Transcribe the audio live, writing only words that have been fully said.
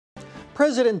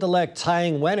President-elect Tsai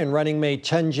Ing-wen and running mate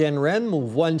Chen Chien-jen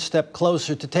move one step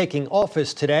closer to taking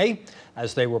office today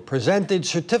as they were presented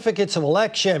certificates of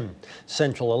election.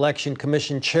 Central Election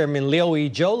Commission Chairman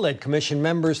I-chou led commission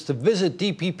members to visit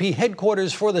DPP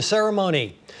headquarters for the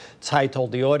ceremony. Tsai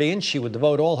told the audience she would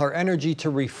devote all her energy to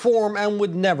reform and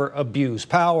would never abuse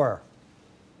power.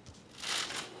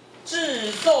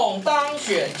 致送当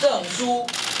选证书。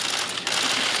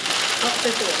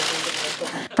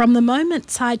 From the moment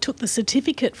Tsai took the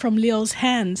certificate from Liu's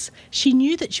hands, she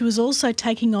knew that she was also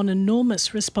taking on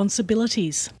enormous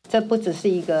responsibilities.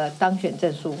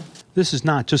 This is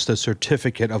not just a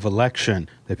certificate of election.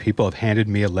 The people have handed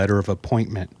me a letter of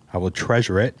appointment. I will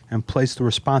treasure it and place the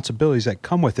responsibilities that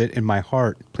come with it in my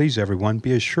heart. Please, everyone,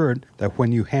 be assured that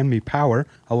when you hand me power,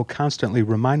 I will constantly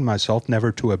remind myself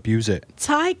never to abuse it.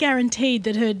 Tsai guaranteed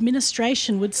that her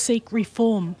administration would seek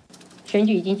reform.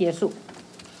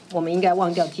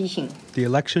 The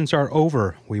elections are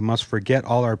over. We must forget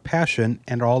all our passion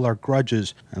and all our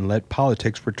grudges and let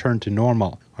politics return to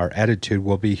normal. Our attitude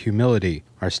will be humility.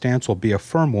 Our stance will be a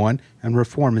firm one, and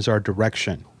reform is our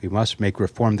direction. We must make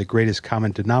reform the greatest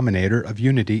common denominator of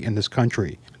unity in this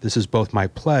country. This is both my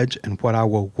pledge and what I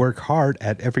will work hard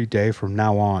at every day from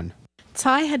now on.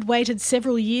 Tsai had waited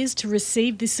several years to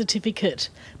receive this certificate,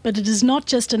 but it is not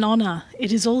just an honour,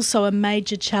 it is also a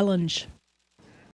major challenge.